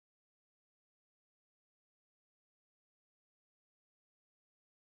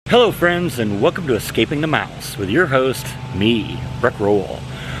Hello friends, and welcome to Escaping the Mouse with your host, me, Rick Roll.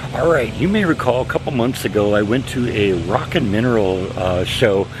 Alright, you may recall a couple months ago I went to a rock and mineral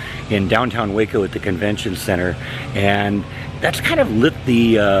show in downtown Waco at the convention center, and that's kind of lit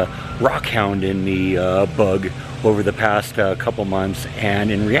the rock hound in me bug over the past couple months.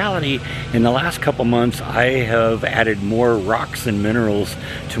 And in reality, in the last couple months, I have added more rocks and minerals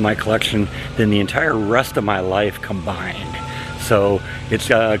to my collection than the entire rest of my life combined. So it's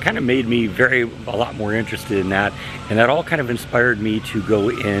kind of made me a lot more interested in that, and that all kind of inspired me to go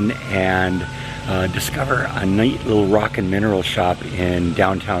in and discover a neat little rock and mineral shop in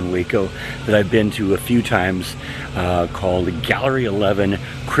downtown Waco that I've been to a few times, called Gallery 11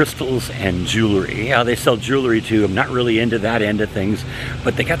 Crystals and Jewelry. Yeah, they sell jewelry too. I'm not really into that end of things,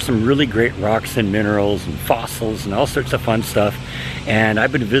 but they got some really great rocks and minerals and fossils and all sorts of fun stuff, and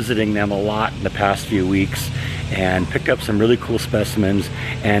I've been visiting them a lot in the past few weeks and picked up some really cool specimens.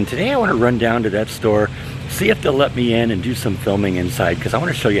 And today I want to run down to that store, see if they'll let me in and do some filming inside, because I want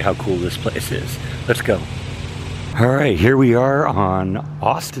to show you how cool this place is. Let's go. Alright, here we are on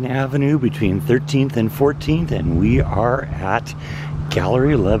Austin Avenue between 13th and 14th, and we are at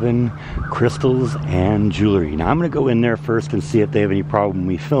Gallery 11 Crystals and Jewelry. Now I'm going to go in there first and see if they have any problem with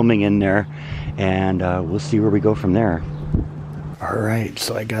me filming in there, and we'll see where we go from there. Alright,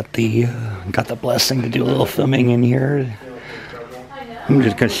 so I got the blessing to do a little filming in here. I'm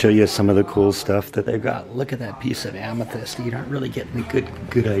just going to show you some of the cool stuff that they've got. Look at that piece of amethyst. You're not really getting a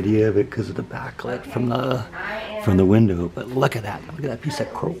good idea of it because of the backlit from the window, but look at that. Look at that piece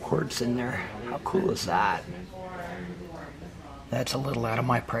of quartz in there. How cool is that? That's a little out of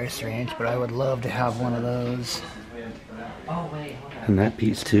my price range, but I would love to have one of those. And that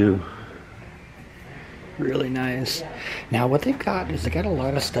piece too. Really nice. Now what they've got is they got a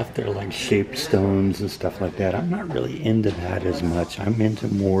lot of stuff that are like shaped stones and stuff like that. I'm not really into that as much. I'm into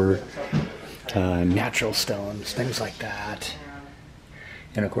more natural stones, things like that.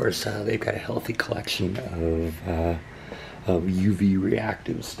 And of course they've got a healthy collection of UV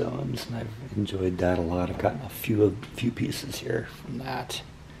reactive stones, and I've enjoyed that a lot. I've gotten a few pieces here from that.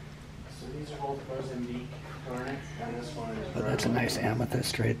 So these are both Mozambique garnets, and this one is. But that's a nice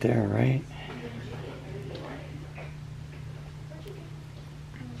amethyst right there, right?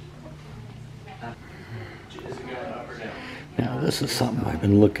 Now this is something I've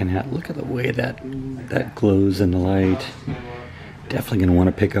been looking at. Look at the way that glows in the light. Definitely going to want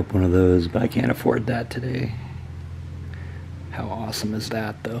to pick up one of those, but I can't afford that today. How awesome is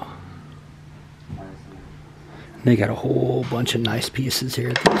that though? They got a whole bunch of nice pieces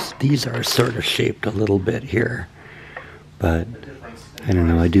here. These are sort of shaped a little bit here, but I don't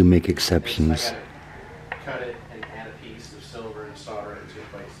know, I do make exceptions. Cut it and add a piece of silver and solder it in two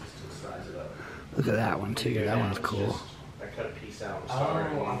places to size it up. Look at that one too. That one's cool. I cut a piece out and solder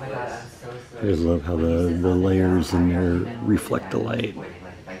it in one place. I just love how the layers in there reflect the light.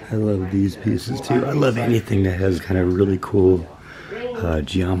 I love these pieces too. I love anything that has kind of really cool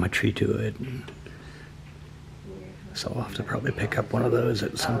geometry to it. So I'll have to probably pick up one of those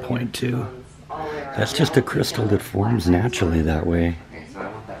at some point too. That's just a crystal that forms naturally that way.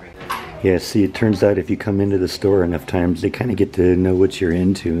 Yeah, see, it turns out if you come into the store enough times, they kind of get to know what you're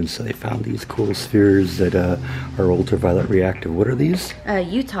into, and so they found these cool spheres that are ultraviolet reactive. What are these?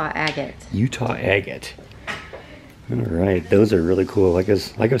 Utah agate. Utah agate. All right, those are really cool. Like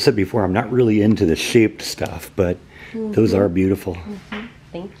I've said before, I'm not really into the shaped stuff, but those are beautiful.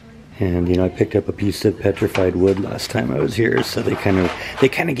 Thank you. And you know, I picked up a piece of petrified wood last time I was here, so they kind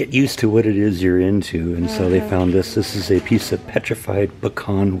of get used to what it is you're into, and so they found this. This is a piece of petrified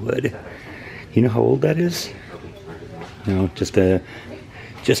pecan wood. You know how old that is? No, just a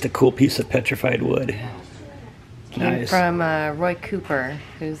cool piece of petrified wood. Came from Roy Cooper,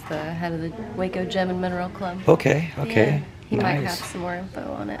 who's the head of the Waco Gem and Mineral Club. Okay. Yeah, he nice. might have some more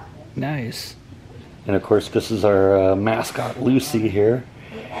info on it. Nice. And of course, this is our mascot, Lucy, here.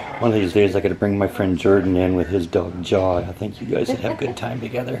 One of these days, I got to bring my friend Jordan in with his dog Jaw. I think you guys would have a good time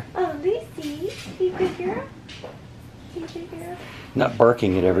together. Oh, Lucy, you good girl? You good girl? Not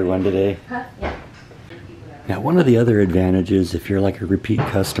barking at everyone today. Huh? Yeah. Now, one of the other advantages, if you're like a repeat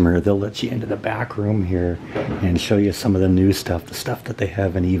customer, they'll let you into the back room here and show you some of the new stuff, the stuff that they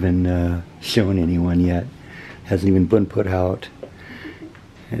haven't even shown anyone yet, hasn't even been put out.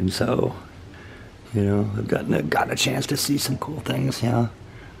 And so, you know, I've gotten a chance to see some cool things, yeah.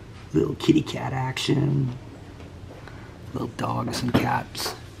 Little kitty cat action, little dogs and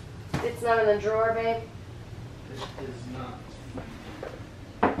cats. It's not in the drawer, babe? This is not.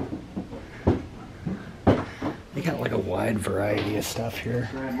 They got like a wide variety of stuff here.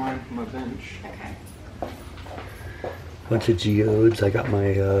 Grab mine from my bench. Okay. bunch of geodes. I got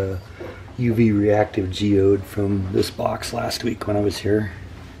my UV reactive geode from this box last week when I was here.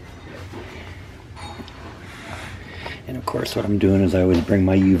 And of course what I'm doing is I always bring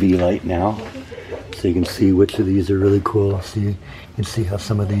my UV light now, so you can see which of these are really cool. So you can see how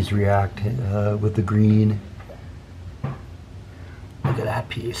some of these react with the green. Look at that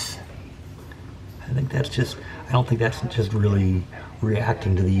piece. I don't think that's just really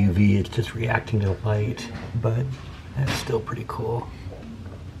reacting to the UV, it's just reacting to the light, but that's still pretty cool.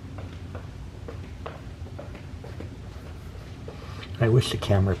 I wish the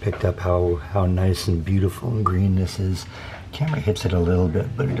camera picked up how nice and beautiful and green this is. The camera hits it a little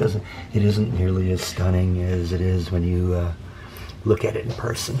bit, but it isn't nearly as stunning as it is when you look at it in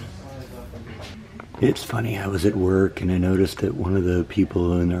person. It's funny, I was at work and I noticed that one of the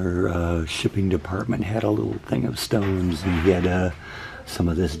people in our shipping department had a little thing of stones, and he had some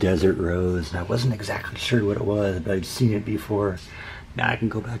of this desert rose, and I wasn't exactly sure what it was, but I'd seen it before. Now I can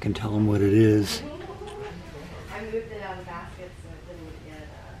go back and tell him what it is. I moved it out of the basket so it didn't get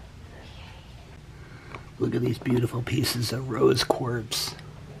Look at these beautiful pieces of rose quartz.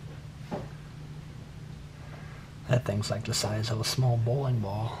 That thing's like the size of a small bowling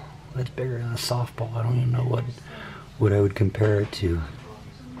ball. It's bigger than a softball. I don't even know what I would compare it to.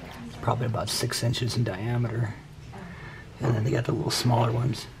 It's probably about 6 inches in diameter. And then they got the little smaller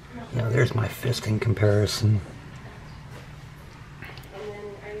ones. You know, there's my fist in comparison. And then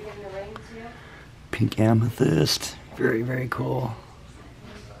are you getting the ring too? Pink amethyst. Very, very cool.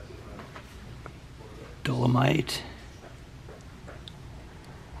 Dolomite.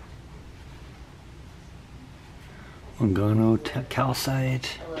 Ongano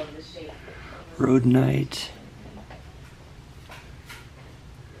calcite. Rhodonite.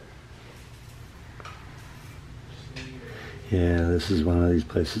 Yeah, this is one of these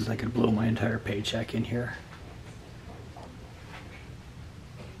places I could blow my entire paycheck in here.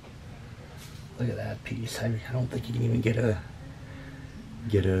 Look at that piece. I don't think you can even get a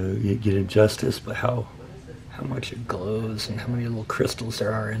justice, but how much it glows and how many little crystals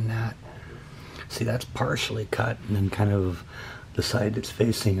there are in that. See, that's partially cut, and then kind of the side that's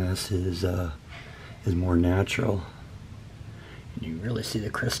facing us is more natural. And you really see the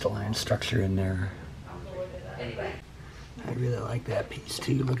crystalline structure in there. I really like that piece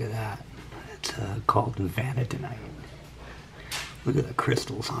too. Look at that. It's called vanadenite. Look at the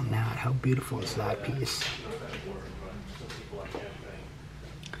crystals on that. How beautiful is that piece?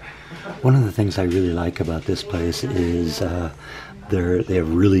 One of the things I really like about this place is they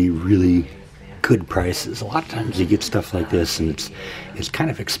have really, really good prices. A lot of times you get stuff like this and it's kind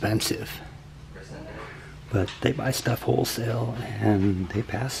of expensive, but they buy stuff wholesale and they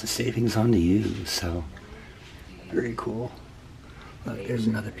pass the savings on to you, so very cool. Look, there's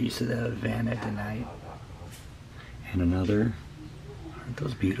another piece of that vanadenite, and another. Aren't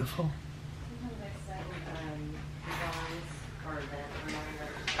those beautiful?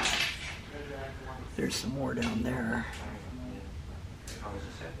 There's some more down there.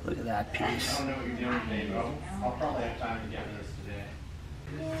 Look at that piece. I don't know what you're doing today, but I'll probably have time to get this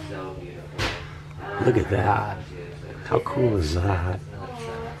today. So beautiful. Look at that. How cool is that?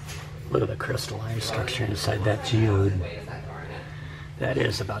 Look at the crystalline structure inside that geode. That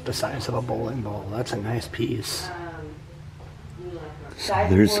is about the size of a bowling ball. That's a nice piece. So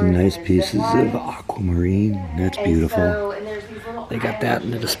there's some nice pieces of aquamarine. That's beautiful. They got that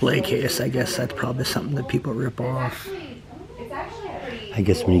in the display case. I guess that's probably something that people rip off. I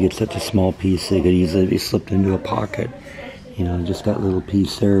guess when you get such a small piece, they could easily be slipped into a pocket. You know, just that little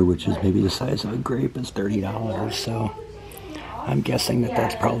piece there, which is maybe the size of a grape, is $30. So I'm guessing that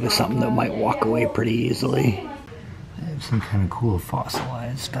that's probably something that might walk away pretty easily. They have some kind of cool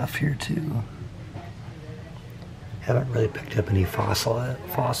fossilized stuff here too. Haven't really picked up any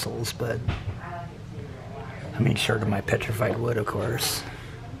fossils, but I mean, short of my petrified wood, of course.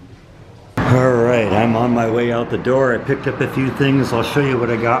 Alright, I'm on my way out the door. I picked up a few things. I'll show you what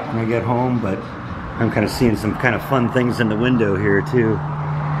I got when I get home, but I'm kind of seeing some kind of fun things in the window here too.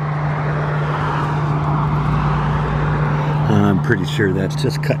 I'm pretty sure that's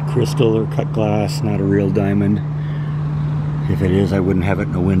just cut crystal or cut glass, not a real diamond. If it is, I wouldn't have it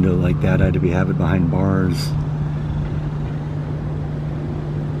in a window like that. I'd have it behind bars.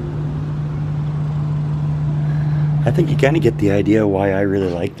 I think you kind of get the idea why I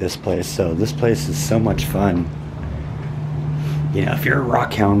really like this place. So this place is so much fun. You know, if you're a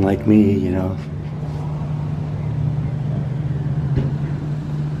rock hound like me, you know.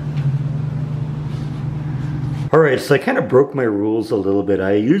 Alright, so I kind of broke my rules a little bit.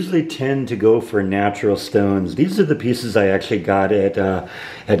 I usually tend to go for natural stones. These are the pieces I actually got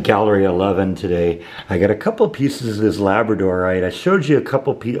at Gallery 11 today. I got a couple pieces of this labradorite. I showed you a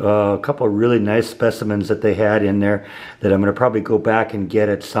couple really nice specimens that they had in there that I'm going to probably go back and get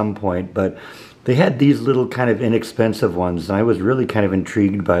at some point. But they had these little kind of inexpensive ones, and I was really kind of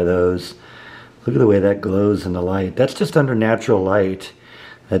intrigued by those. Look at the way that glows in the light. That's just under natural light.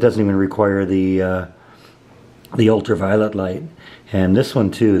 That doesn't even require the ultraviolet light. And this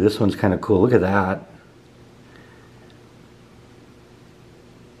one too, this one's kind of cool. Look at that.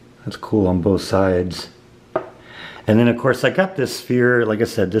 That's cool on both sides. And then of course I got this sphere. Like I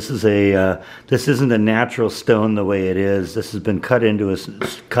said, this isn't a natural stone the way it is. This has been cut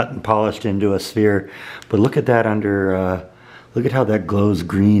and polished into a sphere. But look at that under look at how that glows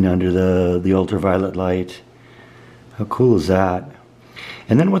green under the ultraviolet light. How cool is that?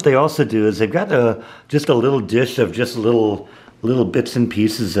 And then what they also do is they've got just a little dish of just little bits and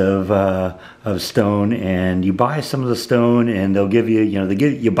pieces of stone, and you buy some of the stone, and they'll give you,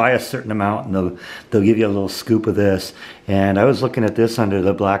 you buy a certain amount, and they'll give you a little scoop of this. And I was looking at this under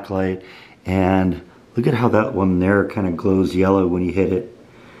the black light, and look at how that one there kind of glows yellow when you hit it.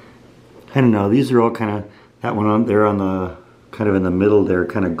 I don't know, these are all kind of, that one on there on the kind of in the middle there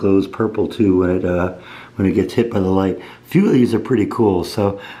kind of glows purple too when it gets hit by the light. A few of these are pretty cool.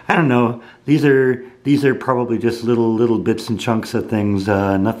 So I don't know, these are probably just little bits and chunks of things,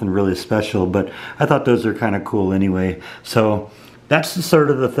 nothing really special, but I thought those are kind of cool anyway. So that's the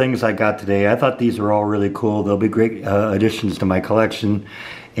sort of the things I got today. I thought these were all really cool. They'll be great additions to my collection.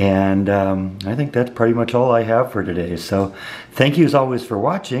 And I think that's pretty much all I have for today. So thank you as always for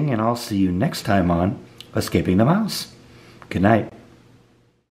watching, and I'll see you next time on Escaping the Mouse. Good night.